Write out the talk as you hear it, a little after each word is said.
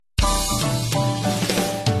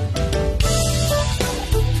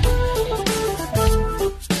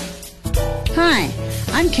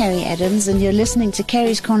I'm Carrie Adams, and you're listening to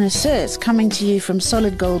Carrie's Connoisseurs, coming to you from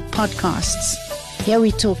Solid Gold Podcasts. Here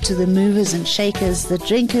we talk to the movers and shakers, the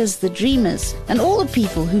drinkers, the dreamers, and all the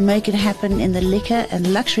people who make it happen in the liquor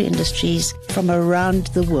and luxury industries from around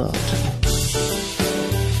the world.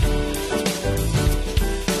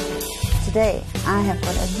 Today, I have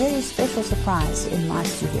got a very special surprise in my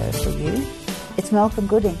studio for you. It's Malcolm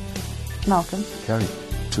Gooding. Malcolm. Carrie,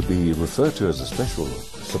 to be referred to as a special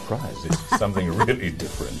surprise is something really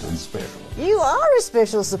different and special. You are a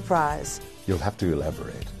special surprise. You'll have to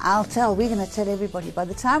elaborate. I'll tell. We're going to tell everybody. By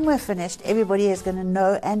the time we're finished, everybody is going to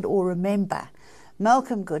know and or remember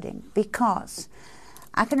Malcolm Gooding, because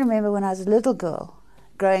I can remember when I was a little girl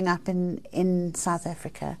growing up in South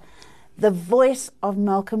Africa, the voice of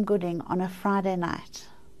Malcolm Gooding on a Friday night.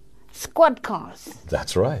 Squad Cars.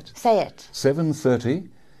 That's right. Say it. 7:30,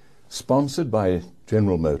 sponsored by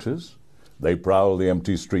General Motors. They prowl the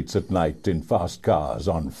empty streets at night in fast cars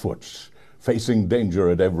on foot, facing danger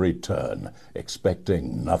at every turn,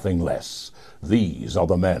 expecting nothing less. These are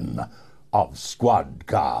the men of Squad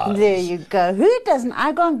Cars. There you go. Who doesn't?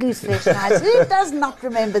 I go on Gooseflesh nights. Who does not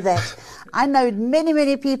remember that? I know many,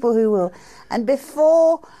 many people who will. And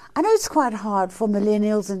before, I know it's quite hard for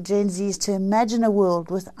millennials and Gen Zs to imagine a world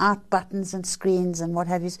without buttons and screens and what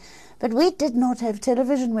have you. But we did not have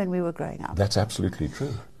television when we were growing up. That's absolutely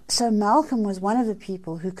true. So Malcolm was one of the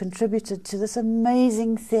people who contributed to this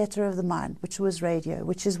amazing theatre of the mind, which was radio,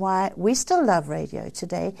 which is why we still love radio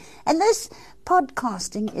today. And this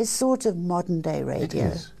podcasting is sort of modern-day radio.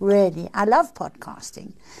 It is. Really. I love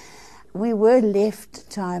podcasting. We were left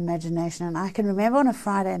to our imagination, and I can remember on a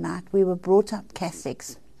Friday night we were brought up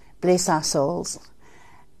Catholics, bless our souls.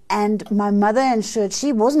 And my mother ensured,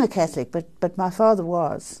 she wasn't a Catholic, but my father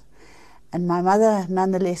was. And my mother,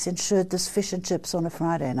 nonetheless, ensured this fish and chips on a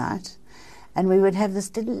Friday night. And we would have this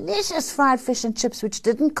delicious fried fish and chips, which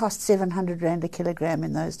didn't cost 700 Rand a kilogram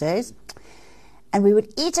in those days. And we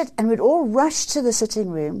would eat it, and we'd all rush to the sitting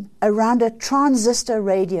room around a transistor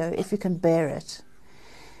radio, if you can bear it,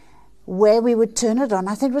 where we would turn it on.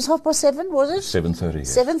 I think it was 7:30, was it? 7:30,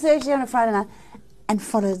 yes. 7:30 on a Friday night, and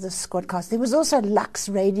follow the Squadcast. There was also Lux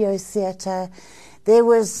Radio Theatre. There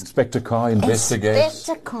was Inspector Carr investigates.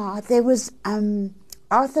 Inspector Carr. There was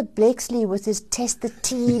Arthur Blakeslee with his Test the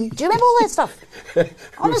Team. Do you remember all that stuff?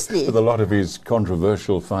 Honestly. With a lot of his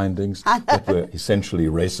controversial findings that were essentially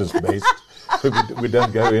racist-based. we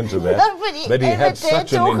don't go into that. Nobody But he ever had did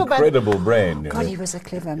such an talk about- incredible brain. God, he was a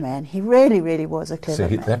clever man. He really, really was a clever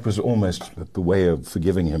man. That was almost the way of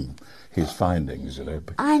forgiving him his findings,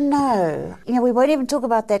 I know. We won't even talk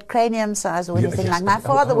about that cranium size or anything yes, like. My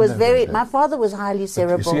father was my father was highly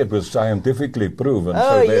cerebral. You see, it was scientifically proven, Oh,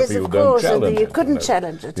 so yes, therefore you of don't course. challenge And you it. couldn't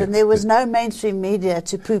challenge it, and there was no mainstream media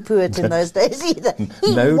to poo-poo it in those days either.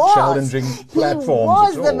 No challenging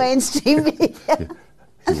platforms He was at the all. mainstream media.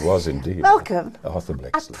 He was indeed. Malcolm, Arthur I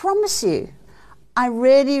Blakeslee. promise you, I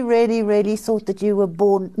really, really, really thought that you were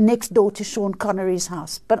born next door to Sean Connery's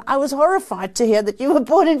house. But I was horrified to hear that you were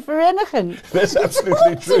born in Vereeniging. That's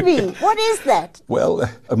absolutely Talk true. to me. What is that? Well,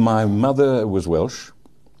 my mother was Welsh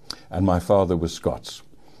and my father was Scots.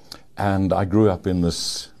 And I grew up in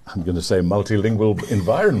this, I'm going to say, multilingual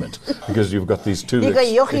environment, because you've got these two... You got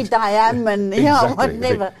Yochi Diam and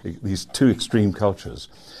whatever. These two extreme cultures.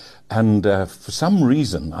 And for some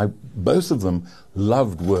reason, both of them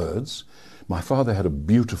loved words. My father had a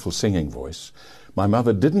beautiful singing voice. My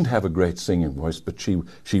mother didn't have a great singing voice, but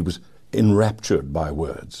she was enraptured by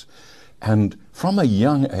words. And from a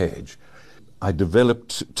young age, I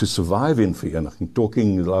developed to survive in Vienna,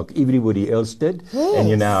 talking like everybody else did. Yes.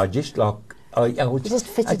 And I just like... You just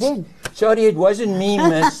fitted in. Sorry, it wasn't me,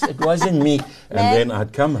 miss. It wasn't me. And Man. then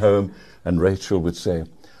I'd come home and Rachel would say,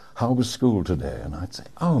 "How was school today?" And I'd say,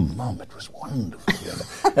 "Oh, Mum, it was wonderful."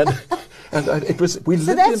 And it was.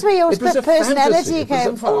 So that's where your personality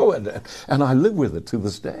came from. And I live with it to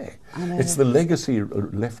this day. I know. It's the legacy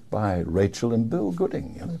left by Rachel and Bill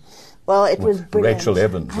Gooding. Well, it was brilliant. Rachel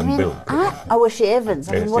Evans and Bill Gooding. Was she Evans?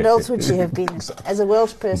 I mean, Yes, what yes, else yes. would she have been as a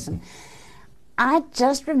Welsh person? I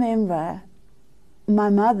just remember my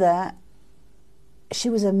mother. She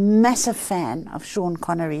was a massive fan of Sean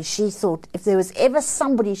Connery. She thought if there was ever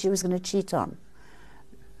somebody she was going to cheat on,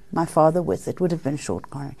 my father with, it would have been Sean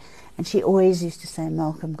Connery. And she always used to say,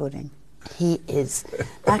 Malcolm Gooding. He is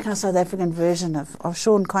like our South African version of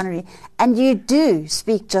Sean Connery. And you do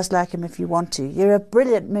speak just like him if you want to. You're a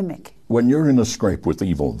brilliant mimic. When you're in a scrape with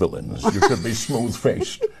evil villains, you should be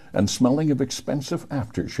smooth-faced and smelling of expensive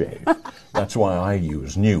aftershave. That's why I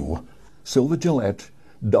use new Silver Gillette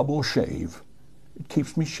Double Shave. It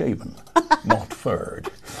keeps me shaven, not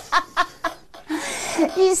furred.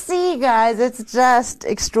 You see, guys, it's just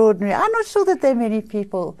extraordinary. I'm not sure that there are many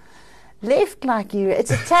people left like you.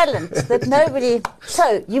 It's a talent that nobody...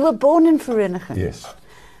 So, you were born in Vereeniging? Yes.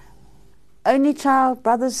 Only child,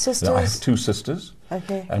 brothers, sisters? No, I have 2 sisters.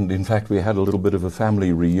 Okay. And in fact, we had a little bit of a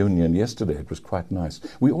family reunion yesterday. It was quite nice.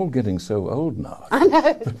 We're all getting so old now. I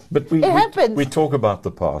know. But It happens. we talk about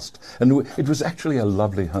the past. And it was actually a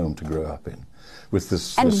lovely home to grow up in, with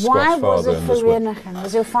this And this why Scotch was father it and this wife. Vereeniging?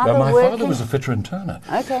 Was your father Now, my working? father was a fitter and turner.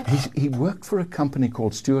 Okay. He worked for a company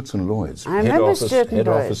called Stewart's and Lloyd's. I remember Stewart and head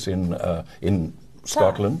Lloyd's. office in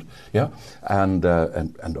Scotland, yeah, and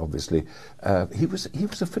obviously he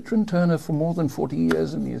was a fitter and turner for more than 40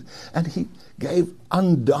 years, and he gave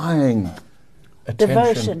undying attention.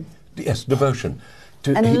 Devotion. Yes, devotion.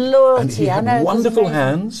 And loyalty. And he I know, had it was wonderful amazing.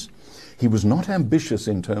 hands. He was not ambitious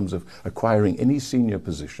in terms of acquiring any senior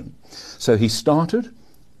position. So he started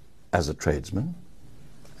as a tradesman,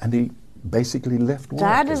 and he basically left work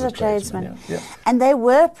Died as a tradesman. Yeah, yeah. And they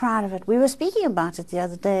were proud of it. We were speaking about it the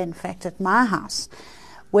other day, in fact, at my house,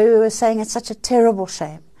 where we were saying it's such a terrible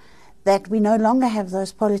shame that we no longer have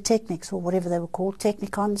those polytechnics, or whatever they were called,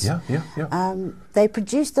 technicons. Yeah. They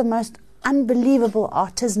produced the most unbelievable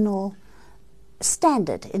artisanal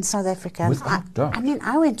standard in South Africa. Without doubt. I mean,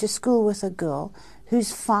 I went to school with a girl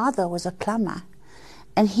whose father was a plumber,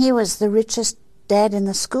 and he was the richest dad in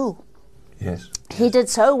the school. Yes. He did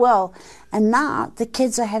so well, and now the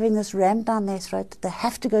kids are having this rammed down their throat that they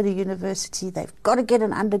have to go to university, they've got to get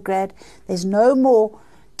an undergrad, there's no more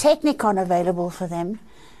technicon available for them,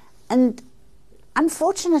 and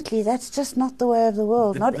unfortunately that's just not the way of the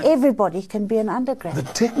world. Not everybody can be an undergrad. The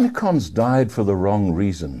technicons died for the wrong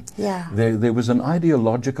reason. Yeah. There was an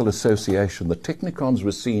ideological association. The technicons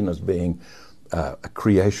were seen as being a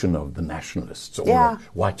creation of the nationalists, or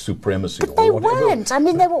white supremacy, But they or whatever. weren't. I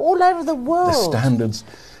mean, they were all over the world. The standards.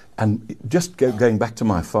 And just going back to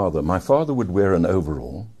my father would wear an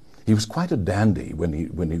overall. He was quite a dandy when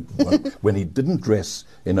he didn't dress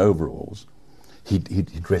in overalls. He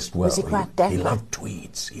dressed well. Was he quite dapper? He loved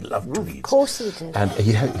tweeds. Of course he did. And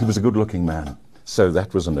he was a good-looking man, so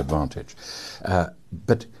that was an advantage.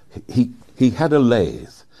 But he had a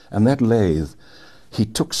lathe, and that lathe he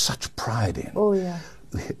took such pride in. Oh yeah.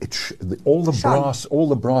 All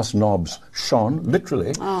the brass knobs shone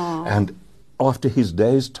literally, and after his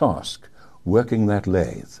day's task working that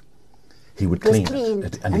lathe, he would clean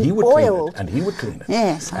it, and he would clean it, and he would clean it.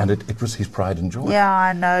 Yes. And it was his pride and joy. Yeah,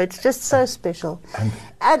 I know. It's just so special. And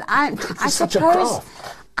I such a suppose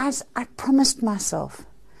craft. I promised myself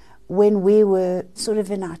when we were sort of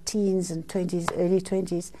in our teens and 20s, early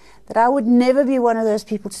 20s, that I would never be one of those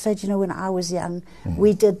people to say, you know, when I was young,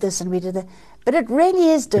 we did this and we did that. But it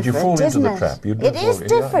really is different, But you fall into isn't the it? trap. You do It is fall-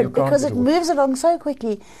 different you can't because get it away. moves along so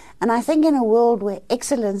quickly. And I think in a world where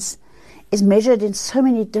excellence is measured in so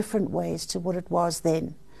many different ways to what it was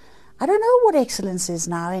then, I don't know what excellence is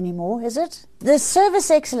now anymore, is it? The service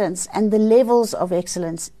excellence and the levels of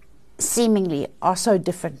excellence seemingly are so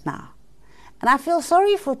different now. And I feel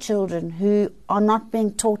sorry for children who are not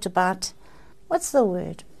being taught about, what's the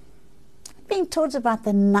word? Being taught about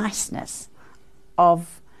the niceness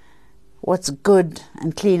of what's good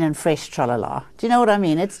and clean and fresh, tra-la-la. Do you know what I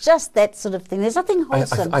mean? It's just that sort of thing. There's nothing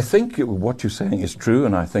wholesome. I think what you're saying is true,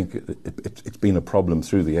 and I think it's been a problem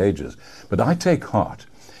through the ages. But I take heart.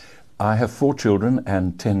 I have 4 children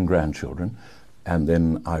and 10 grandchildren, and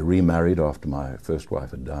then I remarried after my first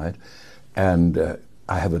wife had died, and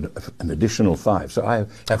I have an additional 5. So I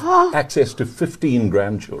have access to 15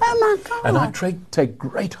 grandchildren. Oh, my God. And I take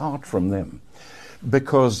great heart from them,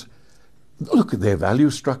 because, look, their value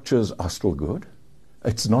structures are still good.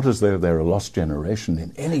 It's not as though they're a lost generation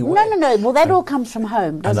in any way. No. Well, that all comes from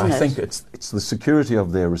home, doesn't And it? I think it's the security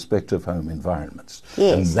of their respective home environments.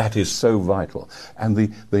 Yes. And that is so vital. And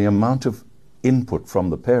the amount of input from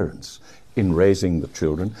the parents in raising the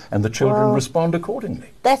children, and the children respond accordingly.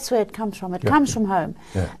 That's where it comes from. It comes from home.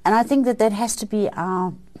 Yeah. And I think that has to be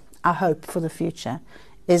our hope for the future,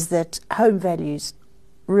 is that home values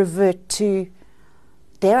revert to,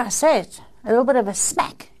 dare I say it, a little bit of a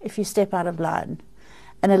smack if you step out of line,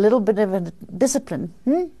 and a little bit of a discipline.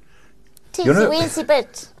 Teensy-weensy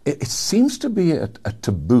bit. It seems to be a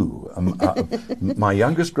taboo. My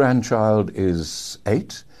youngest grandchild is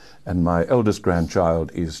 8, and my eldest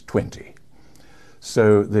grandchild is 20.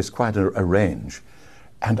 So there's quite a range.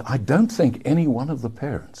 And I don't think any one of the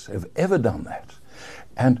parents have ever done that.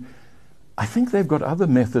 And I think they've got other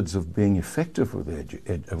methods of being effective with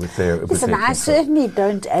their Listen, I certainly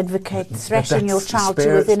don't advocate thrashing your child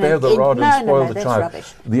to within spare an the inch. rod and spoil the that's child.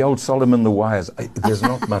 rubbish. The old Solomon the Wise, there's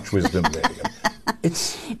not much wisdom there.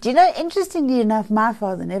 Do you know, interestingly enough, my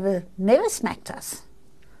father never smacked us.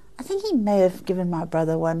 I think he may have given my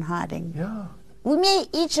brother one hiding. Yeah. We may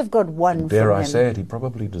each have got one Dare from I him. say it, he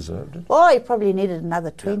probably deserved it. Oh, he probably needed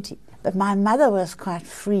another 20. But my mother was quite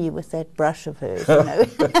free with that brush of hers, you know.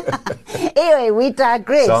 Anyway, we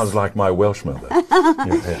digress. Sounds like my Welsh mother.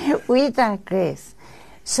 Yeah. We digress.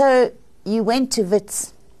 So you went to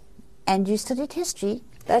Wits and you studied history,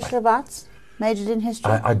 Bachelor of Arts, majored in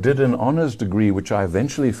history. I did an honours degree, which I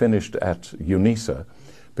eventually finished at UNISA,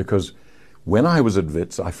 because when I was at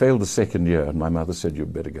Wits, I failed the second year, and my mother said,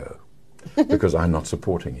 "You'd better go, because I'm not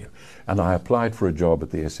supporting you." And I applied for a job at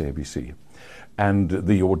the SABC. And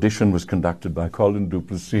the audition was conducted by Colin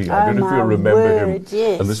Duplessis. I don't know if you remember him.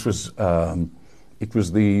 Yes. And this was, it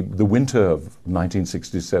was the winter of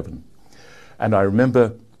 1967. And I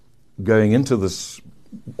remember going into this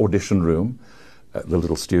audition room, the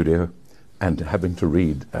little studio, and having to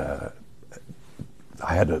read.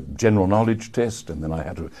 I had a general knowledge test, and then I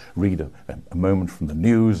had to read a moment from the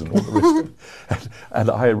news and all the rest of it. And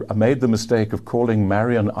I made the mistake of calling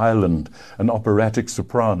Marion Ireland an operatic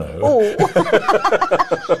soprano. Oh.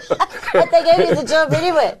 But they gave you the job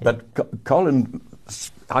anyway. But Colin,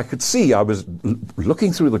 I could see, I was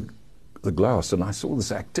looking through the glass, and I saw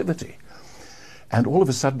this activity. And all of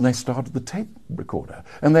a sudden they started the tape recorder.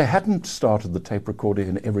 And they hadn't started the tape recorder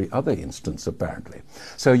in every other instance, apparently.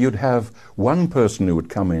 So you'd have one person who would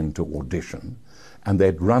come in to audition, and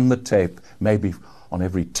they'd run the tape maybe on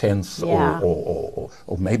every 10th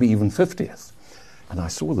or maybe even 50th. And I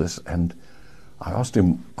saw this, and I asked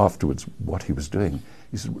him afterwards what he was doing.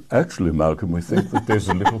 He said, "Actually, Malcolm, we think that there's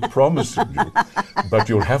a little promise in you, but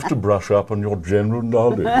you'll have to brush up on your general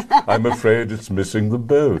knowledge. I'm afraid it's missing the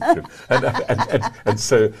boat." And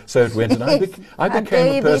so it went. And I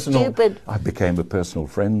became a personal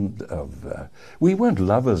friend of. We weren't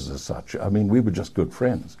lovers as such. I mean, we were just good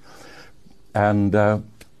friends. And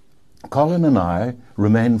Colin and I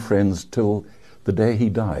remained friends till the day he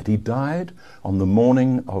died. He died on the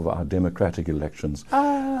morning of our democratic elections,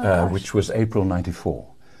 which was April '94.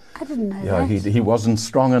 I didn't know Yeah, that. he wasn't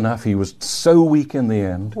strong enough. He was so weak in the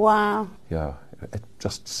end. Wow. Yeah,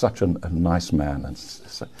 just such a nice man. And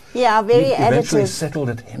Yeah, very he eventually additive. settled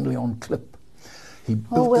at Henley-on-Klip. He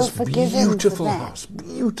Oh, built we'll this forgive him for beautiful that.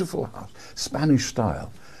 beautiful house, Spanish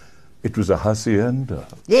style. It was a hacienda.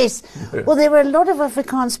 Yes. Well, there were a lot of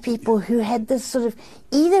Afrikaans people who had this sort of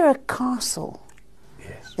either a castle.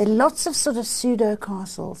 Yes. There are lots of sort of pseudo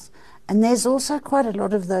castles, and there's also quite a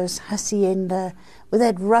lot of those hacienda with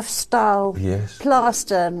that rough style Yes.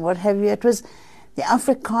 plaster and what have you. It was the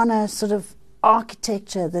Afrikaner sort of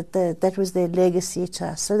architecture that was their legacy to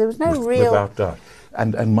us. So there was no real. Without doubt.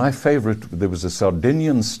 And my favourite, there was a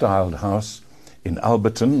Sardinian-styled house in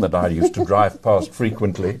Alberton that I used to drive past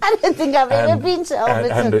frequently. I don't think I've ever been to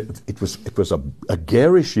Alberton. And it was a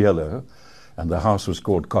garish yellow, and the house was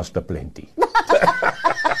called Costa Plenty.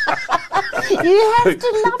 You have to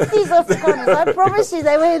love these Afrikaners. I promise you,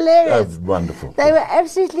 they were hilarious. Wonderful. They were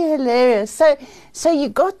absolutely hilarious. So you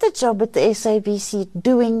got the job at the SABC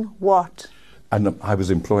doing what? And I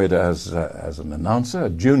was employed as an announcer, a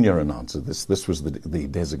junior announcer. This was the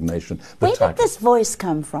designation. Where did this voice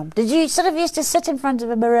come from? Did you sort of used to sit in front of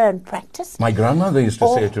a mirror and practice? My grandmother used to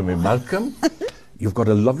say to me, "Malcolm, you've got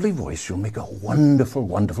a lovely voice. You'll make a wonderful,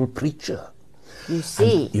 wonderful preacher. You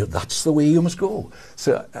see. That's the way you must go."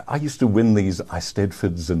 So I used to win these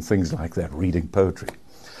Eisteddfods and things like that, reading poetry.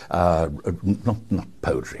 Not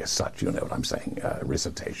poetry as such, you know what I'm saying,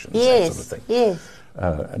 recitations, Yes, that sort of thing. yes.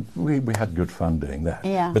 And we had good fun doing that.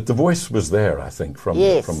 Yeah. But the voice was there, I think, from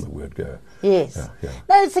Yes. the word go. Yes. Yeah.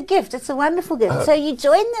 No, it's a gift. It's a wonderful gift. So you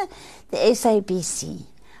joined the SABC.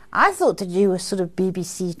 I thought that you were sort of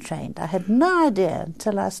BBC trained. I had no idea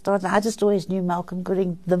until I started. I just always knew Malcolm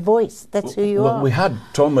Gooding, the voice. That's who you Well, are. we had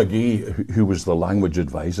Tom McGee, who was the language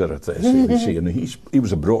advisor at the SABC, and he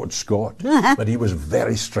was a broad Scot, but he was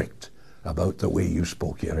very strict about the way you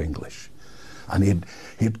spoke your English. And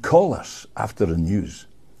he'd call us after the news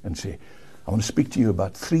and say, "I want to speak to you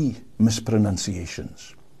about 3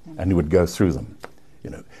 mispronunciations." And he would go through them. You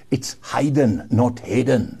know, "It's Haydn, not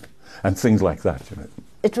Hayden," and things like that, you know.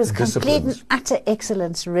 It was complete and Disciplines. utter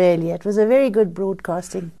excellence, really. It was a very good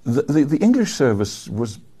broadcasting. The English service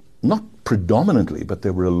was not predominantly, but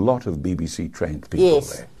there were a lot of BBC trained people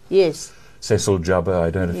Yes, there. yes. Cecil Jubber,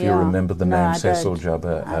 I don't know if you Yeah. remember the No, name I Cecil don't.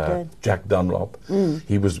 Jubber, I don't. Jack Dunlop.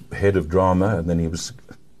 He was head of drama, and then he was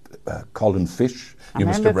Colin Fish. You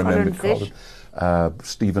must have remember remembered Colin Fish.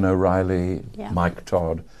 Stephen O'Reilly, Yeah. Mike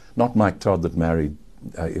Todd. Not Mike Todd that married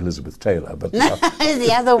Elizabeth Taylor, but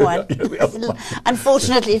The other one. Yeah, the other one.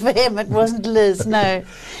 Unfortunately for him, it wasn't Liz, no.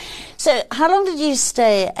 So how long did you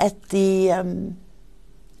stay at the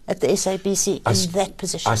at the SABC in that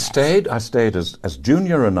position? I stayed as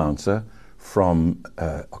junior announcer from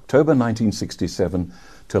October 1967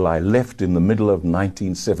 till I left in the middle of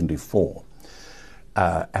 1974.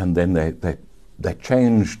 And then they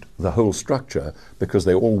changed the whole structure because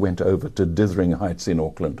they all went over to Dithering Heights in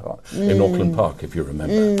Auckland Park, if you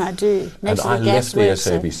remember. I do. And I left the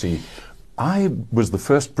SABC. I was the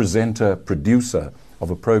first producer of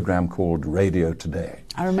a program called Radio Today.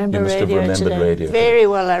 I remember you must Radio have remembered Today. Radio Very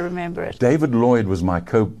well, I remember it. David Lloyd was my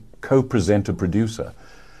co-presenter producer.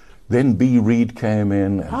 Then Bea Reid came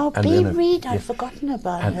in. Bea Reid, I'd forgotten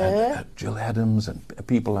about her. And Jill Adams and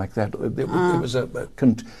people like that. There was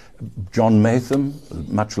John Matham,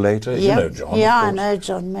 much later. Yep. You know John. Yeah, I know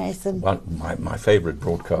John Matham. My favourite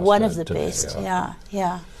broadcaster. One of the today, best,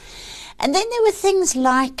 yeah. And then there were things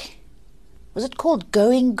like, was it called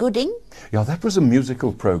Going Gooding? Yeah, that was a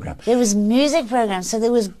musical program. There was music programs. So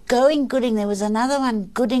there was Going Gooding. There was another one,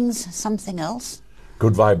 Gooding's something else.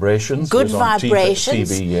 Good Vibrations. Good was on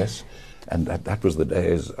Vibrations. TV, yes. And that was the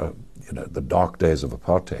days, the dark days of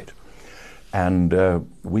apartheid. And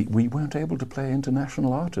we weren't able to play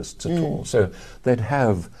international artists at all. So they'd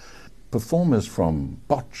have performers from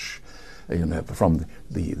Botch, from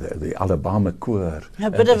the Alabama Choir. A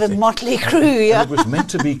bit of a motley crew, yeah. And it was meant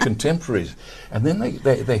to be contemporaries. And then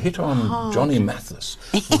they hit on Johnny Mathis.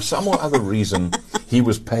 For some or other reason, he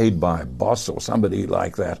was paid by a boss or somebody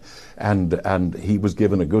like that, and he was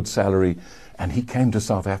given a good salary, and he came to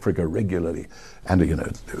South Africa regularly.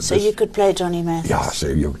 And, so you could play Johnny Mathis? Yeah, so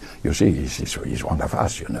you see, he's one of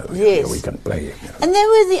us, Yes. We can play him. And they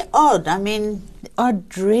were the odd,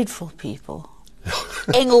 dreadful people.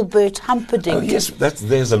 Engelbert Humperdinck. Oh, yes,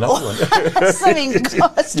 there's another one. Something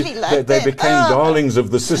ghastly like they that. became darlings of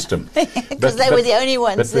the system. Because they were the only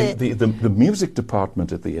ones But the music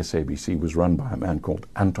department at the SABC was run by a man called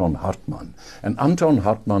Anton Hartmann. And Anton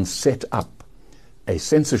Hartmann set up a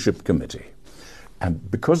censorship committee. And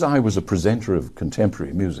because I was a presenter of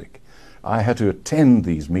contemporary music, I had to attend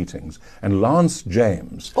these meetings. And Lance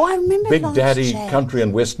James, I remember Big Lance Daddy James. country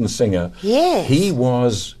and western singer, Yes. he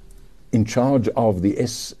was in charge of the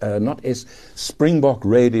Springbok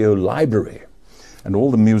Radio Library, and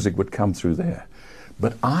all the music would come through there.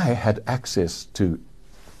 But I had access to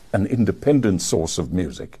an independent source of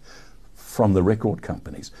music from the record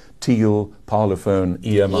companies, Teal, Parlophone,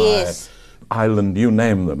 EMI, Yes. Island, you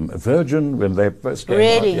name them, Virgin when they first came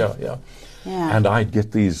Really? out. Yeah. And I'd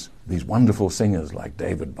get these wonderful singers like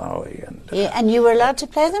David Bowie and and you were allowed to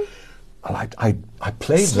play them? I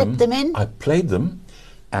played Slipped them in? I played them,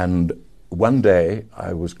 and one day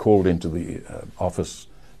I was called into the office,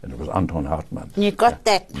 and it was Anton Hartmann. And you got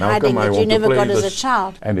that Malcolm, hiding I that you want to never play got as a this.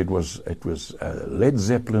 child. And it was Led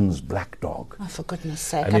Zeppelin's Black Dog. Oh, for goodness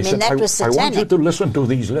sake. And I he mean, said, that was I want you satanic. to listen to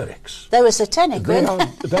these lyrics. They were satanic, They weren't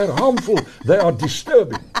are, they're harmful. They are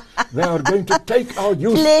disturbing. They are going to take our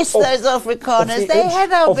youth Bless off, those Afrikaners. off the They edge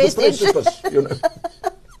had our of the best interest. precipice,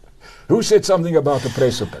 Who said something about the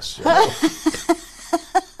precipice?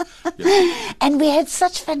 And we had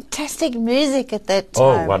such fantastic music at that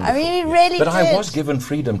Oh, time. wonderful. I mean, we really But did. I was given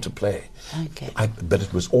freedom to play. Okay. But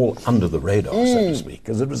it was all under the radar, so to speak,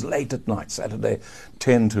 because it was late at night, Saturday,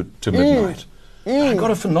 10 to midnight. I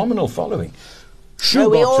got a phenomenal following.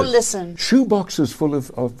 We all listened. Shoeboxes full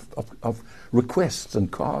of requests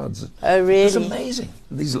and cards. Oh, really? It was amazing.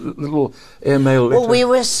 These little airmail letters. Well, we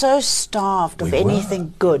were so starved of We were.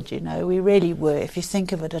 anything good, We really were. If you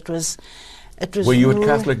think of it, it was. Were you at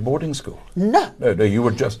Catholic boarding school? No. No, you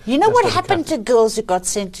were just. You know just what at a happened Catholic. to girls who got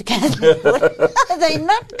sent to Catholic? They're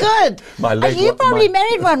not good. My late You wa- probably my-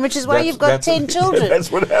 married one, which is why you've got 10 children.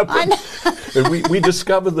 That's what happened. I know. we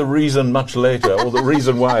discovered the reason much later, or the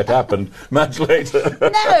reason why it happened much later.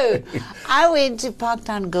 No, I went to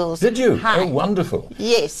Parktown Girls. Did you? High. Oh, wonderful.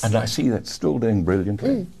 Yes. And I see that's still doing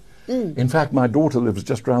brilliantly. In fact, my daughter lives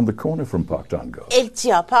just round the corner from Parktown Girls.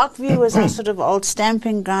 Parkview was our sort of old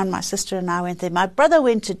stamping ground. My sister and I went there. My brother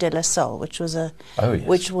went to De La Salle, which was a The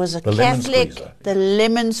Lemon Catholic, Squeezer. the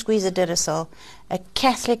Lemon Squeezer De La Salle, a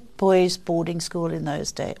Catholic boys' boarding school in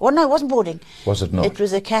those days. Well, no, it wasn't boarding. Was it not? It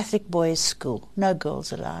was a Catholic boys' school. No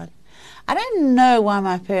girls allowed. I don't know why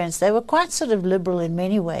my parents, they were quite sort of liberal in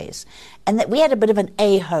many ways. And that we had a bit of an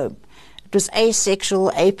A home. It was asexual,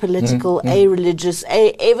 apolitical, a-religious,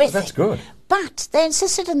 everything. That's good. But they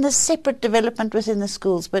insisted on this separate development within the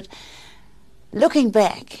schools. But looking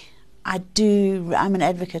back, I'm an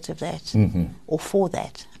advocate of that, or for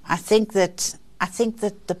that. I think that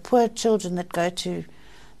the poor children that go to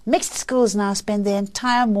mixed schools now spend their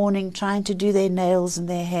entire morning trying to do their nails and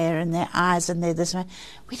their hair and their eyes and their this.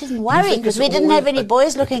 We didn't worry because we didn't have any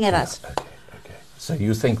boys looking at us. Okay. So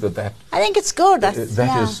you think that I think it's good. that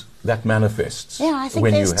is that manifests. Yeah, I think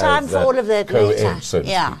when there's you time have for all of that co-ed, later. so to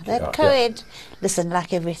Yeah, speak. that co-ed. Listen,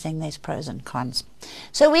 like everything, there's pros and cons.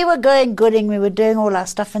 So we were going gooding, we were doing all our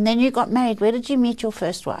stuff, and then you got married. Where did you meet your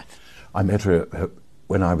first wife? I met her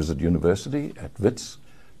when I was at university at Wits,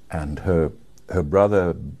 and her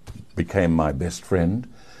brother became my best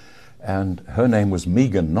friend, and her name was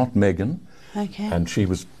Megan, not Megan. Okay. And she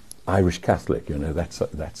was Irish Catholic, you know, that's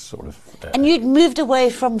sort of... And you'd moved away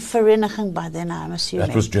from Vereeniging by then, I'm assuming.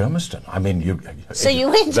 That was Germiston. I mean, So you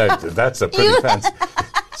went... That's a pretty fancy...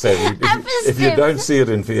 So if you don't see it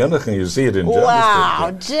in Vereeniging, you see it in Germiston.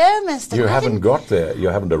 Wow, Germiston. You haven't got there. You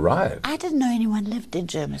haven't arrived. I didn't know anyone lived in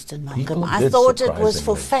Germiston, Malcolm. People I did, thought it was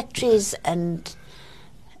for surprisingly. factories and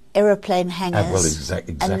aeroplane hangars Well,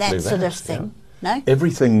 exactly and that sort of that, thing. No?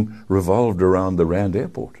 Everything revolved around the Rand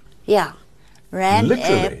Airport. Yeah. Rand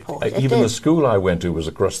Literally. Airport. It Even the did. school I went to was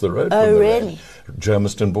across the road Oh, from the really? Rand,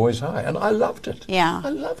 Germiston Boys High, and I loved it. Yeah. I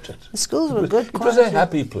loved it. The schools were good It was a quality.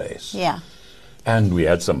 happy place. Yeah. And we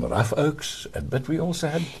had some rough oaks, but we also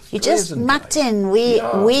had You just pleasant mucked days. in. We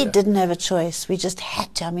Yeah. didn't have a choice. We just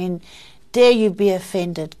had to. I mean, dare you be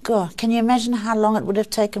offended? God, can you imagine how long it would have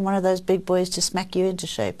taken one of those big boys to smack you into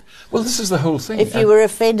shape? Well, this is the whole thing. If you were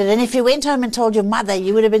offended. And if you went home and told your mother,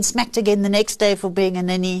 you would have been smacked again the next day for being a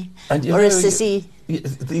ninny you or know, a sissy.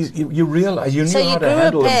 You realize you knew So you how to grew a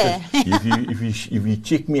handle pair. it. If you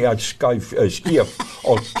check me out skiff,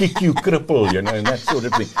 I'll kick you cripple, you know, and that sort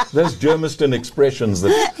of thing. Those Germiston expressions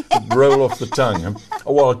that roll off the tongue.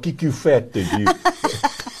 Oh, I'll kick you fat, did you?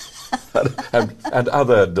 and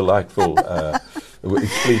other delightful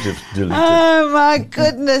expletives deleted. Oh my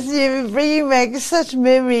goodness, you're bringing back such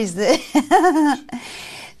memories there.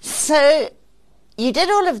 So you did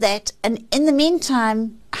all of that, and in the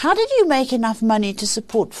meantime, how did you make enough money to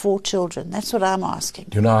support 4 children? That's what I'm asking.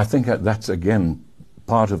 You know, I think that's, again,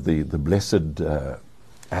 part of the blessed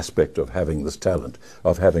aspect of having this talent,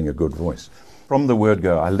 of having a good voice. From the word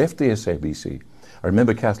go, I left the SABC. I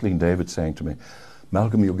remember Kathleen David saying to me,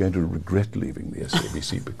 Malcolm, you're going to regret leaving the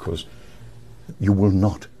SABC because you will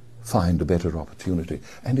not find a better opportunity.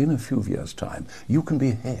 And in a few years' time, you can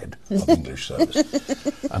be head of English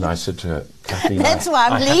service. And I said to her, Kathleen, That's why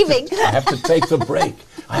I'm leaving. I have to take the break.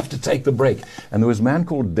 I have to take the break. And there was a man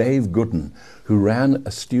called Dave Gooden who ran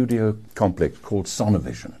a studio complex called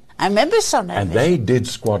Sonovision. I remember Sonovision. And they did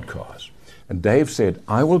squad cars. And Dave said,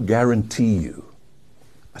 I will guarantee you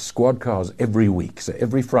a squad cars every week. So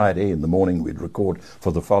every Friday in the morning we'd record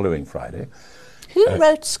for the following Friday. Who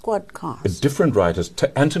wrote Squad Cars? Different writers.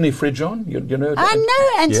 Anthony Fridjon, you know? I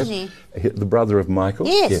know Anthony. Yes. The brother of Michael.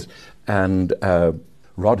 Yes. And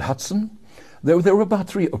Rod Hudson. There were about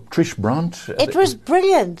 3. Trish Brandt. It was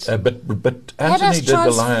brilliant. But Had us Anthony did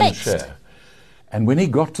the lion's transfixed. share. And when he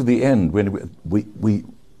got to the end, when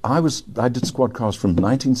I did squad cars from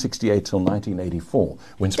 1968 till 1984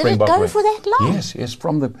 when Did it Springbok go went. for that long? Yes,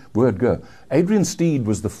 from the word go. Adrian Steed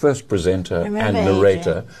was the first presenter and Remember narrator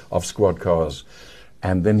Adrian. of squad cars,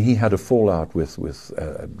 and then he had a fallout with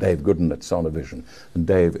Dave Gooden at Sonovision, and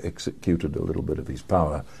Dave executed a little bit of his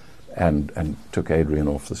power, and took Adrian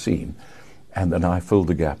off the scene, and then I filled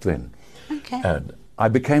the gap then. Okay. And I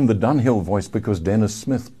became the Dunhill voice because Dennis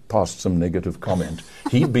Smith passed some negative comment.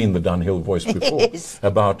 He'd been the Dunhill voice before Yes.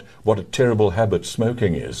 about what a terrible habit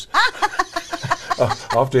smoking is.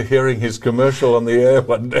 After hearing his commercial on the air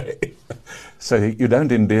one day. So you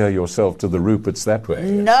don't endear yourself to the Ruperts that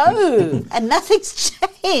way. No, and nothing's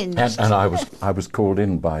changed. And I was called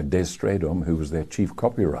in by Des Stradom, who was their chief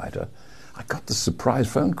copywriter. I got the surprise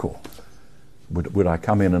phone call. Would I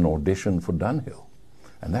come in and audition for Dunhill?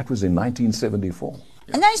 And that was in 1974.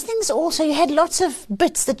 And those things also, you had lots of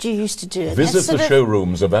bits that you used to do. and Visit that's the sort of-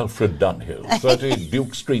 showrooms of Alfred Dunhill, 30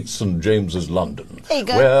 Duke Street, St. James's, London, There you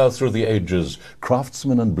go. where through the ages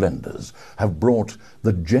craftsmen and blenders have brought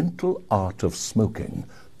the gentle art of smoking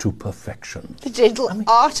to perfection. The gentle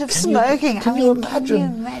art of smoking. Can you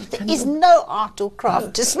imagine? There is no art or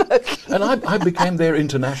craft to smoking. And I became their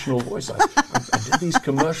international voice. I did these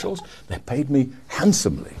commercials. They paid me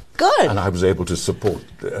handsomely. Good. And I was able to support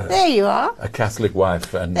There you are. a Catholic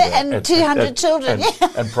wife and 200 children.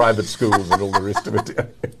 and private schools and all the rest of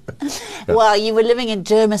it. Well, you were living in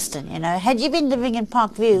Germiston, you know. Had you been living in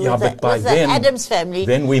Parkview Yeah, with, but by with the then, Adams family?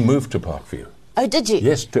 Then we moved to Parkview. Oh, did you?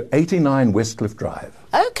 Yes, to 89 Westcliff Drive.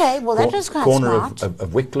 Okay, well, that was quite corner smart.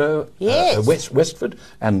 of Wicklow, Yes. Westford,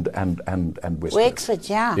 and Westford. Wexford,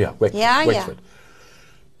 yeah. Yeah, Yeah. Wexford.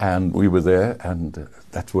 And we were there, and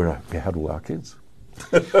that's where we had all our kids.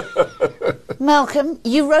 Malcolm,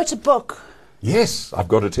 you wrote a book, Yes, I've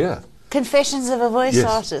got it here. Confessions of a Voice Yes.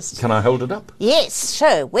 Artist. Can I hold it up? Yes,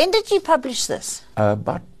 show. When did you publish this?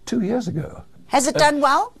 About 2 years ago. Has it done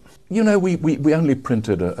well? You know, we only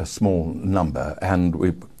printed a small number, and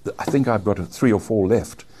I think I've got 3 or 4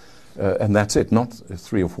 left. And that's it, not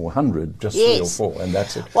 300 or 400, just Yes. 3 or 4, and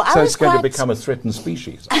that's it. Well, I so was it's going to quite- become a threatened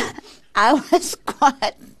species. I was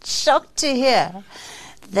quite shocked to hear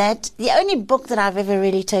that the only book that I've ever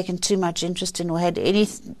really taken too much interest in or had any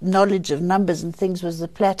knowledge of numbers and things was the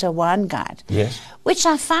Plato Wine Guide. Yes. Which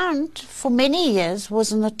I found for many years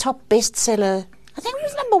was in the top bestseller. I think it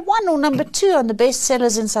was number 1 or number 2 on the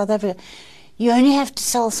bestsellers in South Africa. You only have to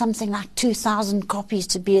sell something like 2,000 copies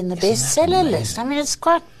to be in the bestseller list. I mean, it's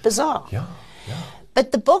quite bizarre. Yeah, yeah.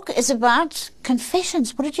 But the book is about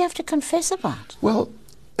confessions. What did you have to confess about? Well,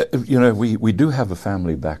 you know, we do have a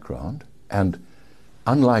family background, and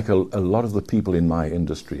unlike a lot of the people in my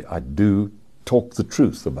industry, I do talk the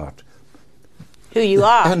truth about Who you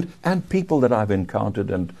are. and people that I've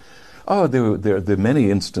encountered, and there are many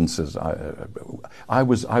instances. I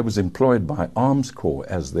was employed by Arms Corps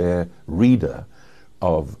as their reader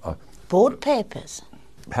of Board papers.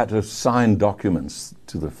 had to sign documents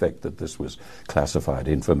to the effect that this was classified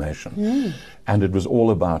information, and it was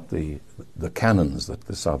all about the cannons that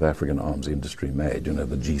the South African arms industry made. You know,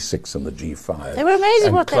 the G6 and the G5. They were amazing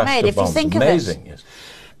and what they made, cluster if you bombs. think of it. Amazing, yes.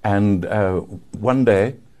 And one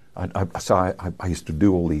day, I used to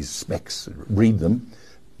do all these specs, read them.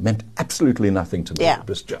 Meant absolutely nothing to me. Yeah.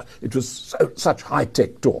 It was such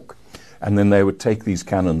high-tech talk. And then they would take these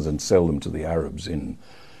cannons and sell them to the Arabs in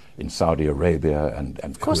Saudi Arabia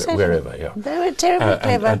and wherever. Yeah. They were terribly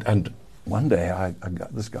clever. And one day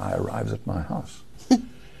this guy arrives at my house.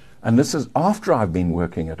 And this is after I've been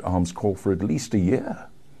working at Arms Corps for at least a year.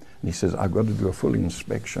 And he says, I've got to do a full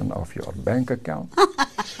inspection of your bank account.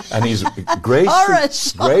 And he's grey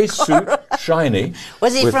suit, shiny.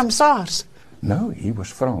 Was he from SARS? No, he was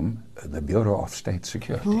from the Bureau of State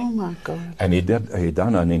Security. Oh my God! And he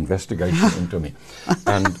done an investigation into me,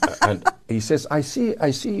 and he says, I see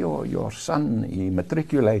your son. He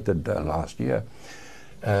matriculated last year,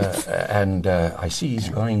 and I see he's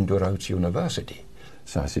going to Rhodes University.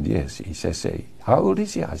 So I said, yes. He says, how old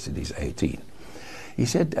is he? I said, he's 18. He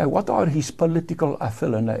said, what are his political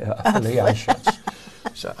affiliations?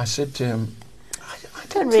 So I said to him,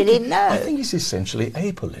 I don't really know. I think he's essentially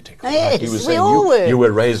apolitical. Yes, like he was we saying, all were. You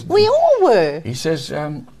were raised. We all were. He says,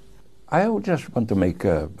 I just want to make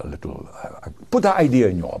a little, put an idea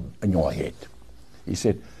in your head. He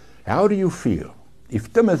said, how do you feel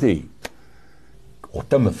if Timothy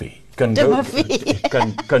can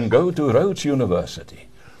go to Rhodes University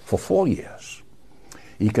for 4 years?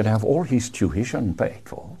 He can have all his tuition paid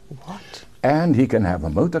for. What? And he can have a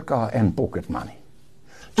motor car and pocket money.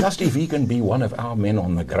 Just if he can be one of our men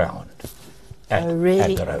on the ground at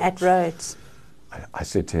Rhodes. At Rhodes. I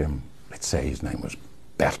said to him, let's say his name was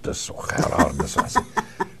Bertus or Gerardus. I said,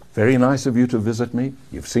 very nice of you to visit me.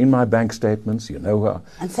 You've seen my bank statements. You know.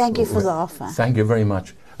 And thank you for the offer. Thank you very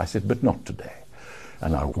much. I said, but not today.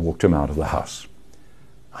 And I walked him out of the house.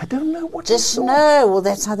 I don't know what Just know. Well,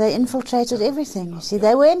 that's how they infiltrated everything. You see,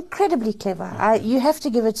 they were incredibly clever. You have to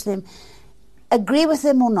give it to them. Agree with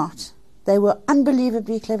them or not. They were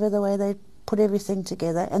unbelievably clever the way they put everything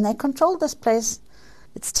together, and they controlled this place.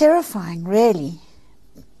 It's terrifying, really.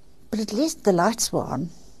 But at least the lights were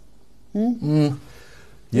on. Yeah,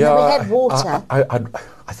 we had water.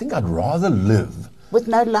 I think I'd rather live with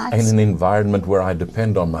no lights in an environment where I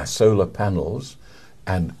depend on my solar panels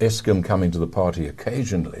and Eskom coming to the party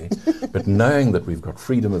occasionally, but knowing that we've got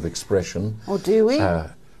freedom of expression. Or do we?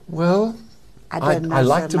 Well, I don't know I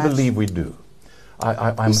like so to much. believe we do.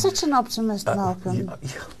 You're such an optimist, Malcolm.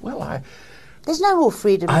 Well, there's no more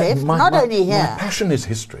freedom left, not only here. My passion is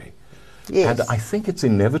history. Yes. And I think it's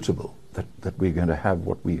inevitable that we're going to have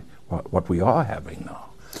what we are having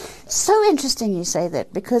now. So interesting you say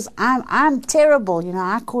that, because I'm terrible. You know,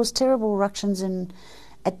 I cause terrible ructions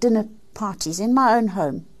at dinner parties in my own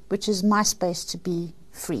home, which is my space to be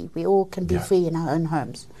free. We all can be free in our own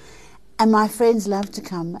homes. And my friends love to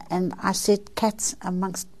come, and I set cats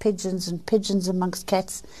amongst pigeons and pigeons amongst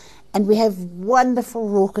cats, and we have wonderful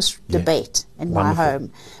raucous debate in my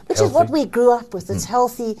home, which Healthy. is what we grew up with. It's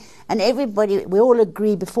healthy, and we all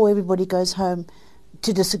agree before everybody goes home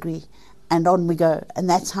to disagree, and on we go, and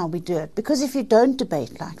that's how we do it. Because if you don't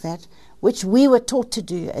debate like that, which we were taught to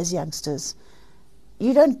do as youngsters,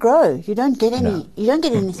 you don't grow. You don't get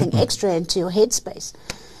anything extra into your headspace.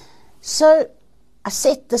 So I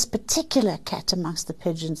set this particular cat amongst the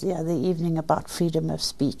pigeons the other evening about freedom of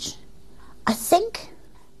speech. I think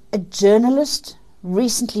a journalist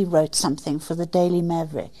recently wrote something for the Daily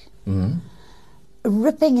Maverick,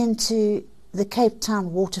 ripping into the Cape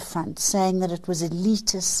Town waterfront, saying that it was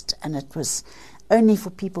elitist and it was only for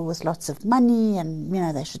people with lots of money, and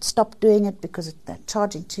they should stop doing it because they're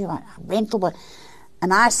charging too much rental.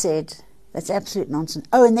 And I said, that's absolute nonsense.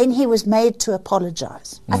 Oh, and then he was made to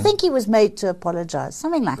apologize. I think he was made to apologize,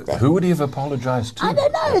 something like that. Who would he have apologized to? I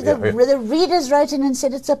don't know. The readers wrote in and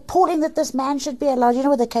said it's appalling that this man should be allowed. You know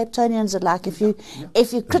what the Cape Townians are like? If you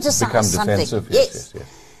criticize something, defensive. Yes.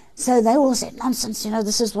 So they all said, nonsense,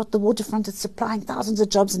 this is what the waterfront is supplying, thousands of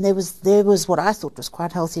jobs, and there was what I thought was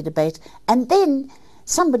quite healthy debate. And then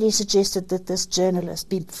somebody suggested that this journalist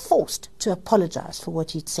be forced to apologize for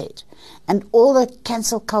what he'd said. And all the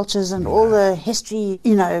cancel cultures and all the history,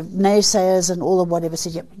 naysayers and all the whatever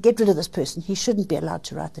said, yeah, get rid of this person. He shouldn't be allowed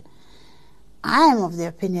to write it. I am of the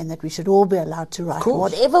opinion that we should all be allowed to write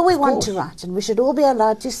whatever we want to write, and we should all be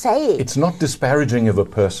allowed to say it. It's not disparaging of a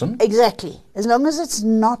person. Exactly. As long as it's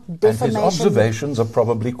not defamation. And his observations are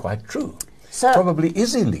probably quite true. So probably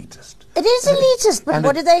is elitist. It is elitist, but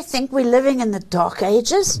what do they think? We're living in the dark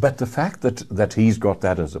ages? But the fact that he's got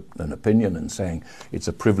that as an opinion and saying it's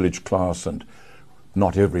a privileged class and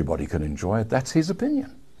not everybody can enjoy it, that's his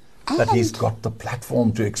opinion. That he's got the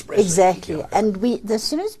platform to express exactly. it. And as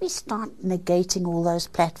soon as we start negating all those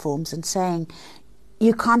platforms and saying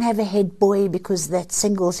you can't have a head boy because that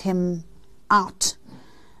singles him out.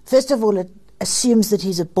 First of all, it assumes that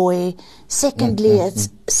he's a boy. Secondly, it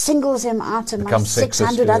singles him out among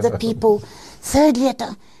 600 other people. Thirdly,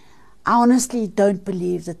 I honestly don't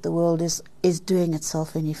believe that the world is doing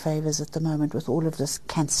itself any favors at the moment with all of this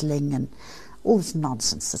cancelling and all this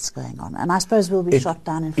nonsense that's going on. And I suppose we'll be shot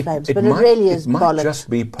down in flames, but it really is bollocks. It might just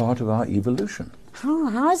be part of our evolution.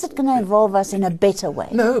 How is it going to evolve us in a better way?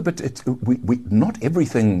 No, but not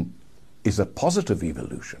everything is a positive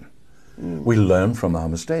evolution. We learn from our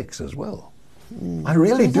mistakes as well. I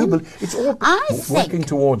really do believe it's all working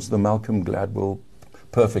towards the Malcolm Gladwell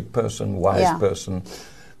perfect person, wise person.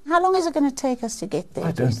 How long is it going to take us to get there?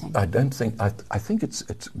 I don't think. I think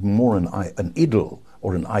it's more an idyll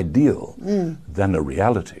or an ideal than a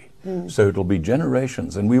reality. So it'll be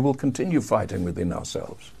generations, and we will continue fighting within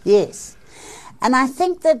ourselves. Yes. And I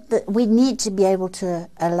think that we need to be able to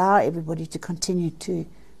allow everybody to continue to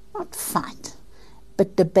not fight,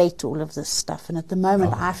 but debate all of this stuff. And at the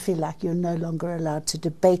moment, I feel like you're no longer allowed to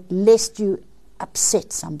debate lest you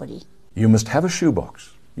upset somebody. You must have a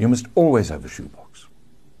shoebox. You must always have a shoebox.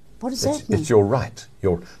 What does that mean? It's your right.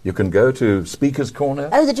 You can go to Speaker's Corner.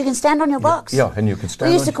 Oh, that you can stand on your box? Yeah, and you can stand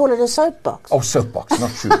on... We used to call it a soapbox. Oh, soapbox,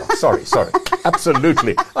 not shoebox. Sorry.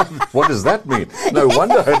 Absolutely. What does that mean? No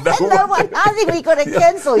wonder. I think we've got to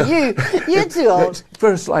cancel you. You're too old.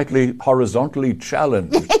 For a slightly horizontally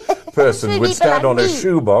challenged person would stand on a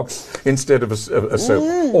shoebox instead of a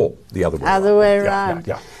soap. Or the other way around. Other way around.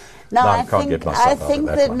 Yeah. No, I think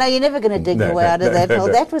that no, you're never going to dig your way out of that hole.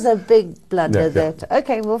 That was a big blunder.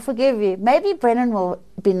 Okay, we'll forgive you. Maybe Brennan will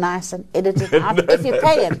be nice and edit it out if you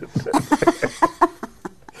pay him.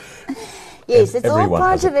 Yes, it's all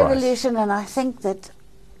part of evolution, and I think that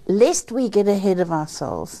lest we get ahead of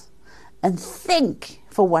ourselves and think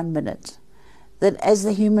for 1 minute that as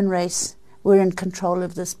the human race we're in control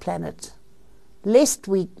of this planet, lest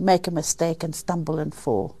we make a mistake and stumble and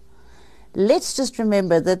fall. Let's just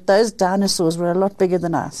remember that those dinosaurs were a lot bigger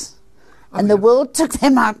than us. And the world took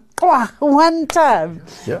them out one time.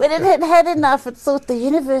 Yeah. When it had had enough, it thought the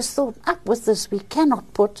universe thought, up with this, we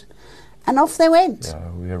cannot put. And off they went. Yeah,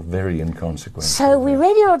 we are very inconsequential. So we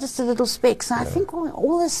really are just a little speck. So I think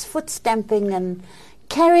all this foot stamping and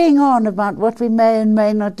carrying on about what we may and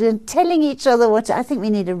may not do and telling each other what, I think we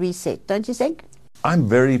need a reset, don't you think? I'm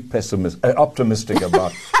very optimistic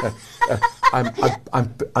about.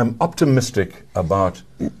 I'm optimistic about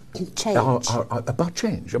change, about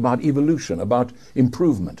change, about evolution, about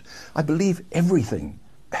improvement. I believe everything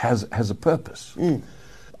has a purpose.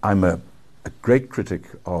 I'm a great critic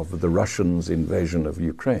of the Russians' invasion of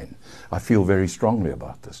Ukraine. I feel very strongly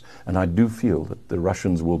about this, and I do feel that the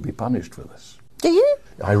Russians will be punished for this. Do you?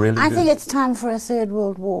 I really do. I think it's time for a third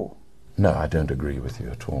world war. No, I don't agree with you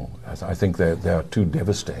at all. I think they are too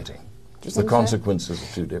devastating. The consequences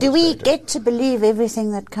are too devastating. Do we get to believe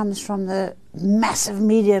everything that comes from the massive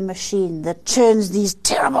media machine that churns these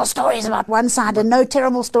terrible stories about one side and no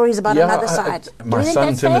terrible stories about another side? My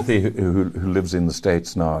son Timothy, who lives in the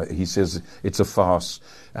States now, he says it's a farce,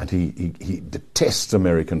 and he detests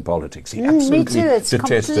American politics. He absolutely me too. It's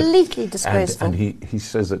completely disgraceful. And he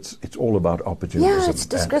says it's all about opportunism. Yeah, it's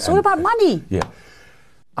disgraceful. It's all about money. Yeah.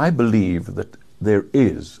 I believe that there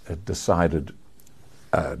is a decided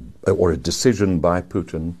or a decision by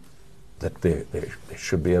Putin that there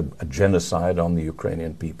should be a genocide on the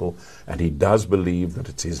Ukrainian people, and he does believe that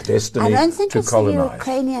it's his destiny to colonize. I don't think it's the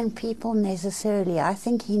Ukrainian people necessarily. I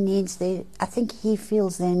think he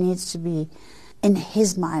feels there needs to be, in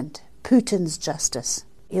his mind, Putin's justice.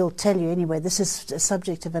 He'll tell you anyway, this is a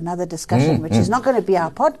subject of another discussion, which is not going to be our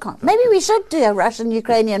podcast. Maybe we should do a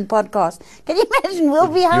Russian-Ukrainian podcast. Can you imagine? We'll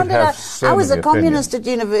be hounded out. I was a communist at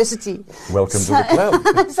university. Welcome to the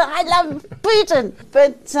club. So I love Putin.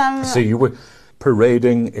 But so you were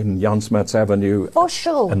parading in Jan Smuts Avenue. For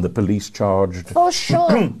sure. And the police charged. For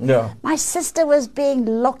sure. Yeah. My sister was being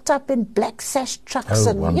locked up in black sash trucks.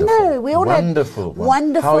 Oh, and, wonderful. you know, we all wonderful. had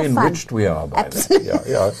wonderful How fun. enriched we are by that.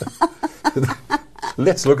 Yeah.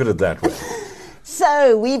 Let's look at it that way.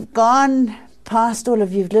 So we've gone past all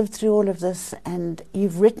of, you've lived through all of this, and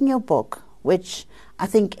you've written your book, which I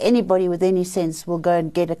think anybody with any sense will go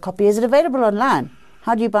and get a copy. Is it available online?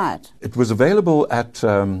 How do you buy it? It was available at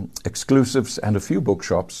Exclusives and a few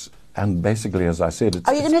bookshops, and basically, as I said, it's...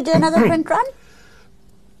 Are you going to do another print run?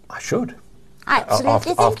 I should. I absolutely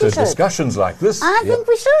think after you should. discussions like this, I think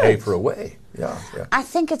we should. Pay for away. Yeah. I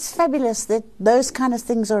think it's fabulous that those kind of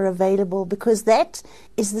things are available, because that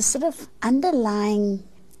is the sort of underlying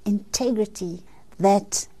integrity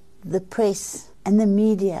that the press and the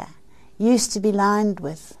media used to be lined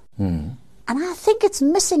with. And I think it's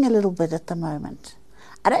missing a little bit at the moment.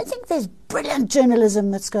 I don't think there's brilliant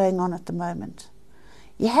journalism that's going on at the moment.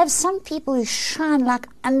 You have some people who shine like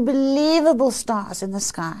unbelievable stars in the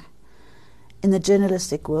sky in the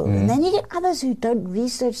journalistic world. And then you get others who don't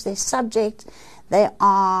research their subject. They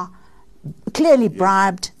are clearly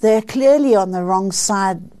bribed. They're clearly on the wrong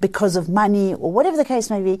side because of money or whatever the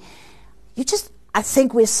case may be. I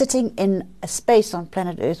think we're sitting in a space on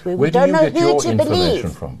planet Earth where we don't know who to believe. Where do you get your information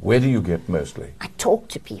from? Where do you get mostly? I talk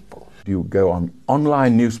to people. Do you go on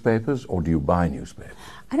online newspapers or do you buy newspapers?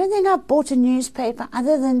 I don't think I've bought a newspaper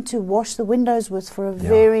other than to wash the windows with for a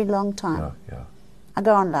very long time. Yeah. I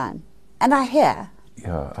go online. And I hear.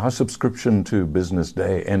 Yeah, our subscription to Business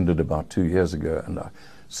Day ended about 2 years ago, and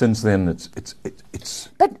since then it's.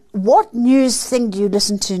 But what news thing do you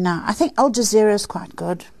listen to now? I think Al Jazeera is quite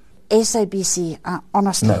good. SABC, I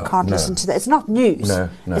honestly can't listen to that. It's not news. No.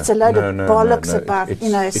 It's a load of bollocks about,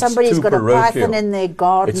 somebody's got parochial. a python in their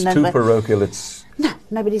garden. It's too parochial. No,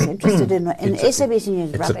 nobody's interested in SABC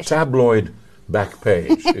news. It's rubbish. a tabloid back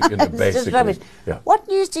page. It's basically. just rubbish. Yeah. What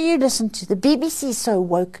news do you listen to? The BBC is so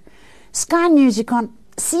woke. Sky News, you can't.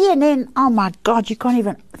 CNN, oh my God, you can't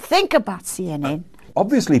even think about CNN.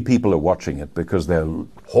 Obviously, people are watching it because there are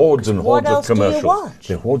hordes and hordes of commercials. What else do you watch?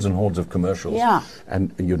 There are hordes and hordes of commercials. Yeah.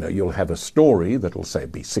 And, you'll have a story that will, say,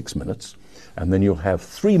 be 6 minutes, and then you'll have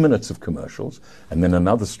 3 minutes of commercials, and then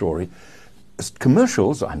another story.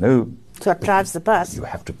 Commercials, I know... It's what drives the bus. You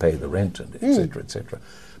have to pay the rent, and et cetera, et cetera.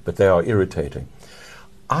 But they are irritating.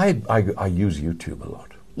 I use YouTube a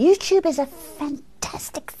lot. YouTube is a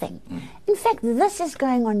fantastic thing. In fact, this is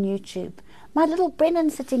going on YouTube. My little Brennan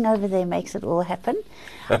sitting over there makes it all happen.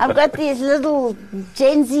 I've got these little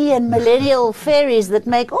Gen Z and millennial fairies that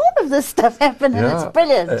make all of this stuff happen, and it's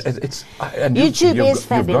brilliant. YouTube is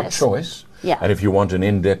fabulous. You've got choice. Yeah. And if you want an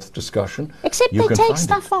in-depth discussion, except you they can take find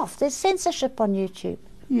stuff off. There's censorship on YouTube.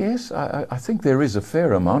 Yes, I think there is a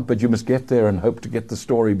fair amount, but you must get there and hope to get the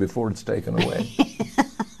story before it's taken away.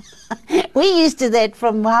 We used to that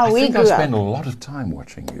from how we grew up. I spend a lot of time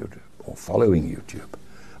watching YouTube or following YouTube.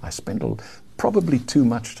 I spend probably too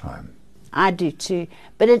much time. I do too.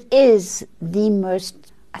 But it is the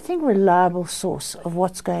most, I think, reliable source of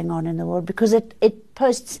what's going on in the world, because it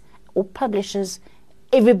posts or publishes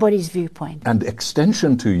everybody's viewpoint. And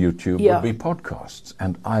extension to YouTube will be podcasts.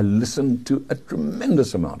 And I listen to a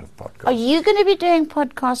tremendous amount of podcasts. Are you going to be doing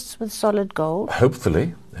podcasts with Solid Gold?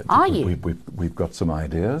 Hopefully. Are you? We've got some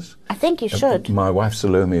ideas. I think you should. My wife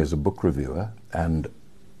Salome is a book reviewer, and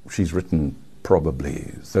she's written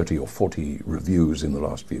probably 30 or 40 reviews in the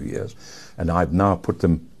last few years. And I've now put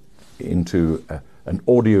them into an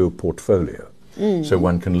audio portfolio so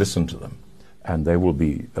one can listen to them. And they will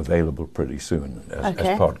be available pretty soon as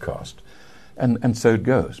podcast. And so it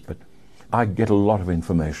goes. But I get a lot of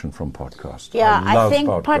information from podcasts. Yeah, I love think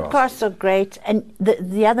podcasts are great. And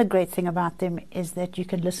the other great thing about them is that you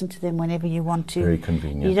can listen to them whenever you want to. Very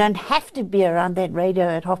convenient. You don't have to be around that radio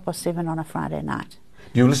at 7:30 on a Friday night.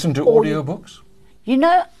 Do you listen to audiobooks?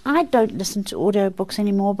 I don't listen to audiobooks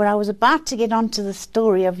anymore, but I was about to get onto the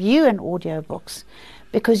story of you and audiobooks,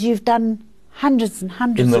 because you've done hundreds and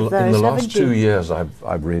hundreds of those, in the last haven't you? 2 years,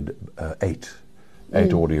 I've read eight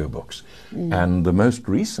audiobooks. And the most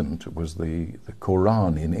recent was the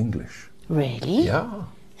Quran in English. Really? Yeah.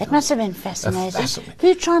 That must have been fascinating. Fascinating.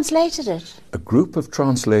 Who translated it? A group of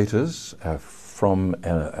translators from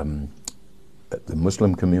the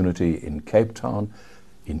Muslim community in Cape Town,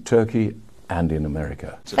 in Turkey, and in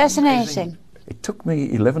America. Fascinating. It took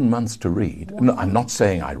me 11 months to read. No, I'm not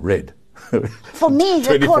saying I read. For me,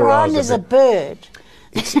 the 24 Quran hours is a a day. bird.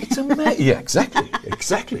 It's amazing. Yeah,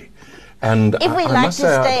 exactly. And If we I like must to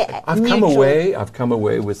say, stay I've neutral. come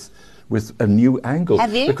away with a new angle.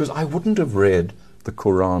 Have you? Because I wouldn't have read the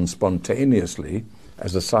Quran spontaneously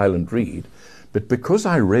as a silent read, but because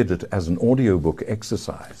I read it as an audiobook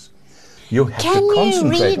exercise, you have Can to you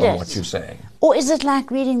concentrate read on it? what you're saying. Or is it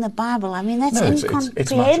like reading the Bible? I mean, that's No,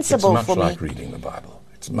 incomprehensible it's for much like me. reading the Bible.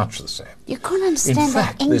 It's much the same. You can't In understand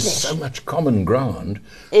fact, that English. there's so much common ground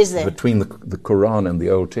Is there? between the Quran and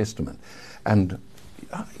the Old Testament. And,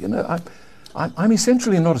 I'm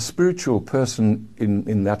essentially not a spiritual person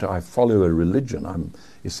in that I follow a religion. I'm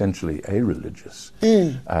essentially a-religious.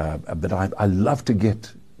 But I love to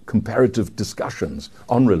get comparative discussions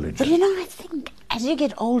on religion. But you know, I think as you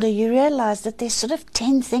get older, you realize that there's sort of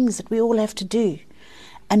 10 things that we all have to do.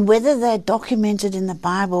 And whether they're documented in the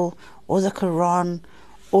Bible or the Quran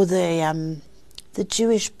or the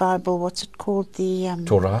Jewish Bible, what's it called?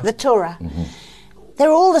 Torah. The Torah. Mm-hmm.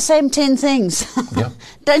 They're all the same 10 things. Yeah.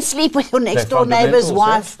 Don't sleep with your next They're door neighbor's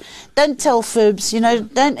fundamentals, wife. Don't tell fibs. They're all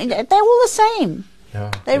the same. Yeah,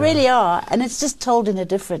 They yeah. really are. And it's just told in a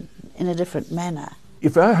different manner.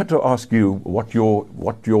 If I had to ask you what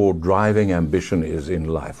your driving ambition is in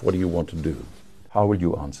life, what do you want to do? How will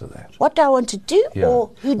you answer that? What do I want to do, Yeah. or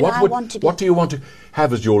who do I want to be? What do you want to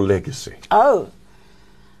have as your legacy? Oh,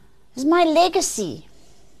 it's my legacy.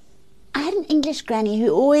 I had an English granny who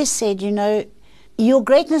always said, your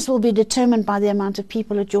greatness will be determined by the amount of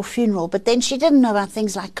people at your funeral. But then she didn't know about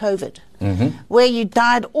things like COVID, where you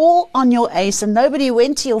died all on your ace and nobody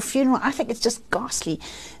went to your funeral. I think it's just ghastly.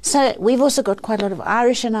 So we've also got quite a lot of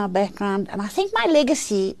Irish in our background. And I think my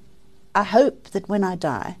legacy, I hope that when I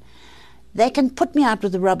die, they can put me out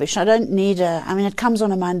with the rubbish. I don't need it comes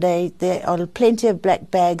on a Monday. There are plenty of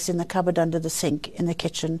black bags in the cupboard under the sink in the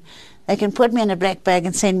kitchen. They can put me in a black bag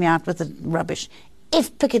and send me out with the rubbish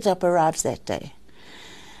if Pick It Up arrives that day.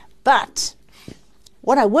 But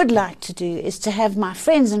what I would like to do is to have my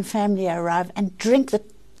friends and family arrive and drink the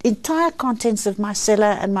entire contents of my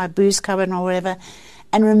cellar and my booze cupboard or whatever,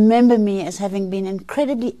 and remember me as having been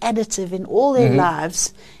incredibly additive in all their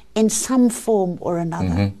lives in some form or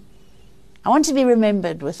another. I want to be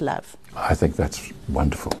remembered with love. I think that's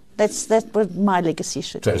wonderful. That's what my legacy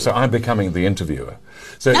should be. So I'm becoming the interviewer.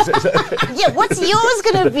 Yeah, what's yours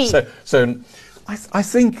going to be? So I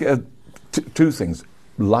think two things.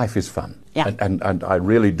 Life is fun, Yeah. and I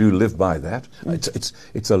really do live by that.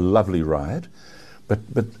 It's a lovely ride, but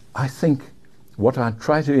I think what I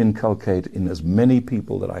try to inculcate in as many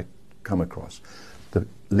people that I come across,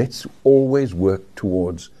 let's always work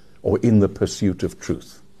towards or in the pursuit of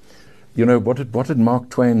truth. What did Mark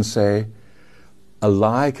Twain say? A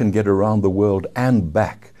lie can get around the world and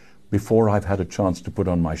back before I've had a chance to put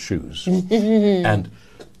on my shoes. And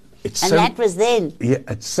that was then. Yeah,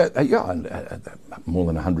 more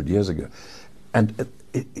than 100 years ago. And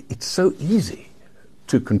it's so easy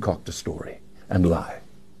to concoct a story and lie.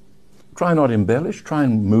 Try not embellish, try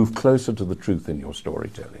and move closer to the truth in your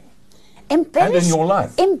storytelling. And in your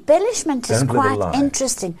life. Embellishment is Don't live a quite lie.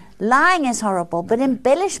 interesting. Lying is horrible, but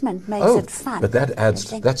embellishment makes it fun. But that adds, I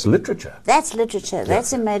think. that's literature. That's literature.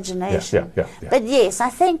 That's imagination. Yeah. But yes, I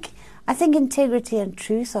think integrity and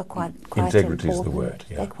truth are quite Integrity important. is the word,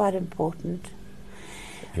 yeah. They're quite important.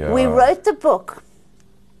 Yeah. We wrote the book,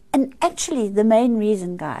 and actually the main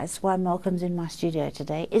reason, guys, why Malcolm's in my studio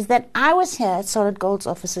today is that I was here at Solid Gold's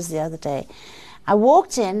offices the other day. I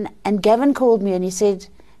walked in, and Gavin called me, and he said,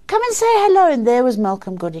 "Come and say hello." And there was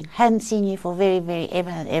Malcolm Gooding. Hadn't seen you for very, very ever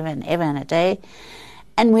and a day.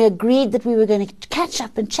 And we agreed that we were going to catch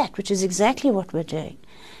up and chat, which is exactly what we're doing.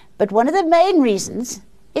 But one of the main reasons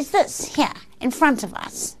is this here in front of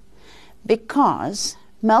us, because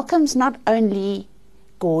Malcolm's not only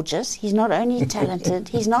gorgeous, he's not only talented,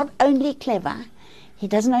 he's not only clever, he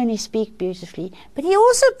doesn't only speak beautifully, but he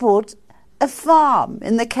also bought a farm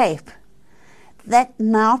in the Cape that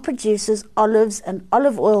now produces olives and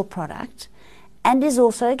olive oil product and is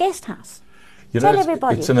also a guest house. Tell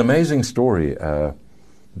everybody. It's an amazing story.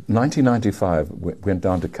 1995 went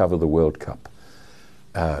down to cover the World Cup.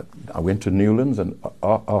 I went to Newlands, and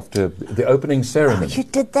after the opening ceremony... Oh, you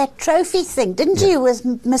did that trophy thing, didn't you, with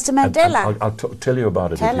Mr. Mandela? I'll tell you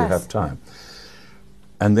about it Tell if you us. have time.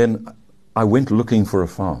 And then I went looking for a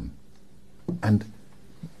farm. And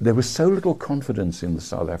there was so little confidence in the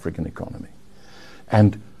South African economy.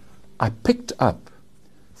 And I picked up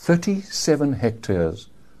 37 hectares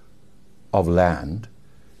of land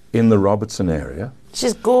in the Robertson area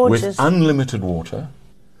She's gorgeous. with unlimited water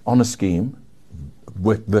on a scheme,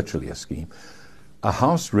 with virtually a scheme, a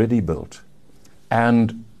house ready built.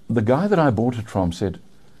 And the guy that I bought it from said,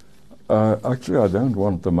 actually, I don't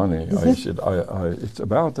want the money. I said, it's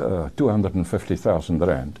about 250,000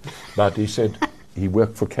 rand. But he said he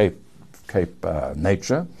worked for Cape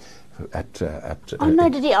Nature at Oh no,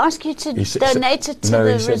 did he ask you to donate it to the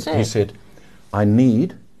reserve? He said, I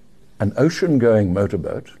need an ocean-going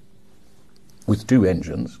motorboat with 2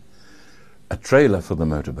 engines, a trailer for the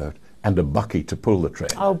motorboat, and a bucky to pull the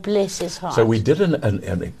trailer. Oh, bless his heart. So we did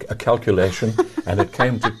a calculation, and it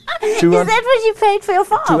came to Is that what you paid for your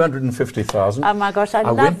farm? 250,000. Oh my gosh, I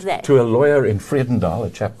love went that. to a lawyer in Vredendal, a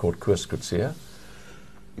chap called Koos Coetzee.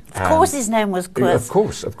 Of course his name was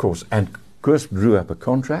Koos. Of course. And Koos drew up a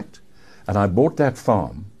contract, and I bought that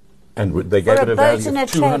farm, and they gave it a value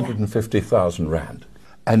of 250,000 rand.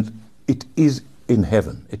 And it is in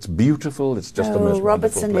heaven. It's beautiful. It's just the most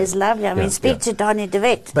Robertson wonderful place. is lovely. I mean, speak to Donnie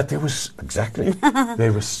DeWet. But there was,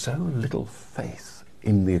 there was so little faith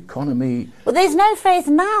in the economy. Well, there's no faith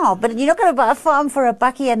now, but you're not going to buy a farm for a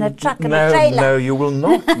bucky and a truck and a trailer. No, you will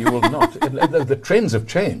not. You will not. The trends have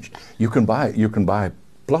changed. You can buy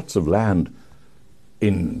plots of land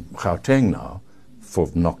in Gauteng now for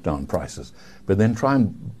knockdown prices, but then try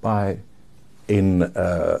and buy in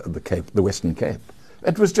the Western Cape.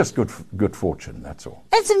 It was just good fortune, that's all.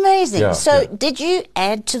 That's amazing. Yeah, so yeah. did you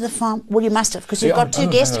add to the farm? Well, you must have, because you've got 2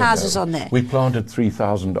 guest houses on there. We planted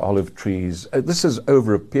 3,000 olive trees. This is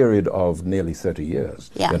over a period of nearly 30 years.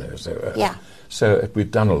 Yeah. You know, so we've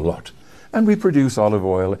done a lot. And we produce olive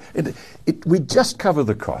oil. We just cover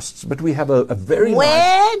the costs, but we have a very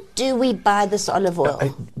Where do we buy this olive oil?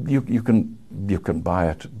 You can buy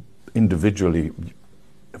it individually.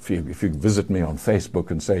 If you visit me on Facebook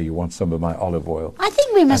and say you want some of my olive oil. I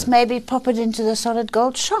think we must maybe pop it into the Solid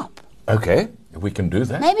Gold shop. Okay, we can do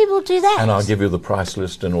that. Maybe we'll do that. And I'll give you the price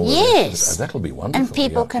list and all Yes. that. That'll be wonderful. And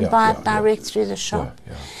people can buy it direct through the shop.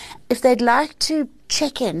 Yeah. If they'd like to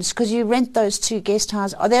check-ins, because you rent those 2 guest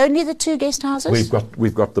houses, are there only the 2 guest houses?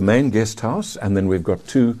 We've got the main guest house, and then we've got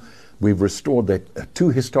 2. We've restored 2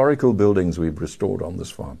 historical buildings we've restored on this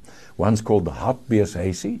farm. One's called the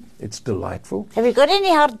Hartbeeshuisie. It's delightful. Have you got any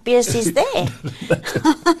Hartbeesies there?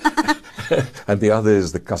 And the other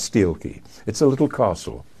is the Kasteeltjie. It's a little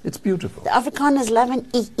castle. It's beautiful. The Afrikaners love an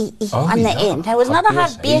E on the end. It was not a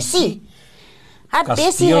Hartbeesie.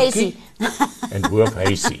 Hartbeeshuisie. And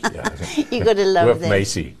Hoofhuisie. You got to love them.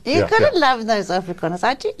 Hoofmeisie. You got to love those Afrikaners.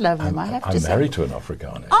 I do love them, I have to say. I'm married to an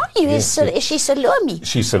Afrikaner. Are you? Is she Salome?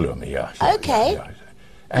 She's Salome, yeah. Okay. Yeah.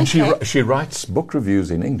 And she writes book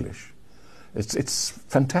reviews in English. It's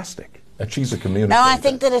fantastic. And she's a communicator. No, I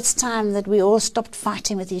think that it's time that we all stopped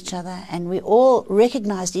fighting with each other and we all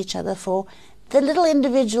recognized each other for the little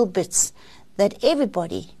individual bits that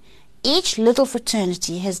everybody, each little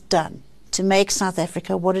fraternity has done to make South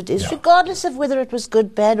Africa what it is, regardless of whether it was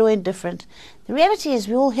good, bad or indifferent. The reality is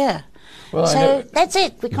we're all here. Well, so that's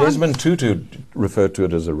it. We can't. Desmond Tutu referred to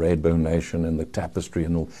it as a rainbow nation and the tapestry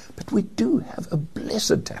and all, but we do have a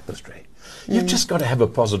blessed tapestry. You've just got to have a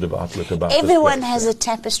positive outlook about Everyone this has a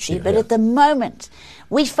tapestry, but at the moment,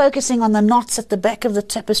 we're focusing on the knots at the back of the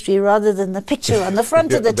tapestry rather than the picture on the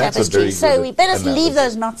front of the tapestry. So we better leave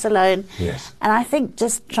those knots alone. Yes. And I think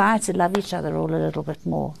just try to love each other all a little bit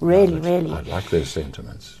more. Really. I like those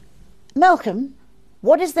sentiments. Malcolm,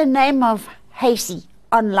 what is the name of Hasey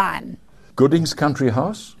online? Goodings Country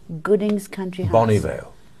House? Goodings Country House. Bonnievale.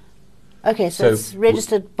 Okay, so it's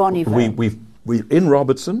registered Bonnievale. We in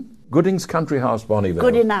Robertson, Goodings Country House, Bonnievale.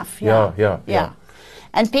 Good enough, yeah.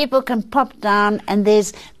 And people can pop down, and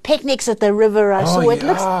there's picnics at the river. I saw it.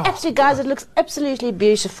 It looks absolutely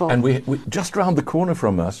beautiful. And we just round the corner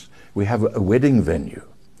from us, we have a wedding venue.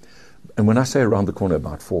 And when I say around the corner,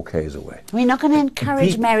 about 4 k's away. We're not going to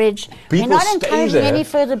encourage marriage. We're not encouraging any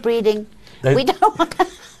further breeding. We don't want to.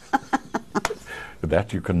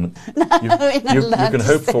 That you can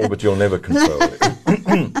hope for, but you'll never control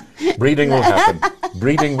it. Breeding will happen.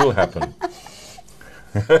 Breeding will happen.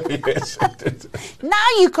 Yes. Now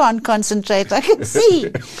you can't concentrate, I can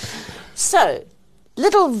see. So,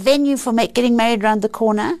 little venue for getting married around the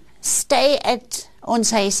corner. Stay at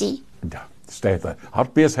Ons Hasey. Yeah, stay at the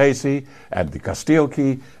Hartbeeshuisie, at the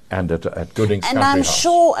Kasteeltjie, and at Goodings Country House. And I'm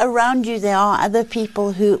sure around you there are other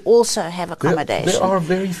people who also have accommodation. There are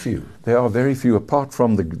very few. There are very few, apart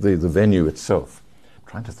from the venue itself. I'm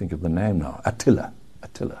trying to think of the name now. Attila.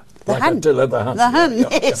 The Hun. Attila the Hun. The Hun,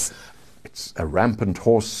 yes. It's a rampant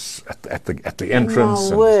horse at the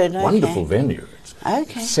entrance. Oh, word, Wonderful venue.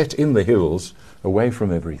 Okay. set in the hills, away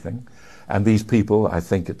from everything. And these people, I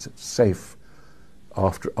think it's safe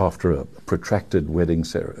after a protracted wedding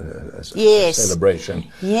celebration.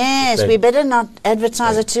 Yes, we better not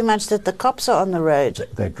advertise it too much that the cops are on the road.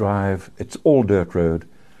 They drive, it's all dirt road.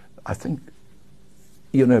 I think,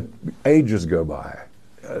 ages go by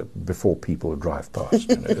before people drive past.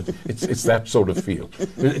 It's that sort of feel.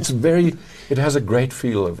 It has a great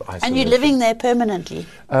feel of isolation. And you're living there permanently?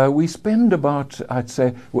 We spend about, I'd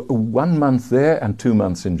say, 1 month there and 2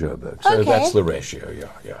 months in Joburg. So that's the ratio,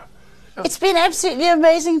 yeah. It's been absolutely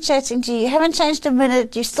amazing chatting to you. You haven't changed a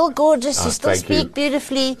minute. You're still gorgeous. You still speak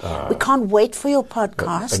beautifully. We can't wait for your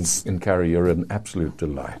podcasts. And Carrie, you're an absolute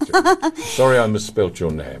delight. Sorry I misspelt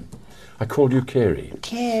your name. I called you Carey.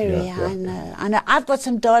 Carey, I know. I've got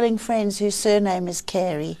some darling friends whose surname is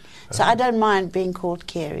Carey, so I don't mind being called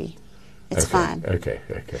Carey. It's fine. Okay.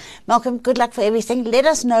 Malcolm, good luck for everything. Let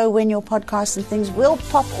us know when your podcast and things. We'll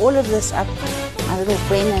pop all of this up. My little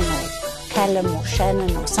Brennan or Callum or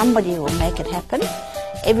Shannon or somebody will make it happen.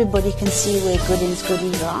 Everybody can see where Gooding's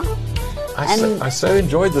goodies are. I so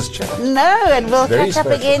enjoyed this chat. No, and we'll catch up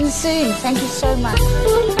again soon. Thank you so much.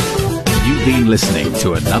 You've been listening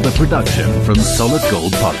to another production from Solid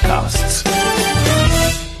Gold Podcasts.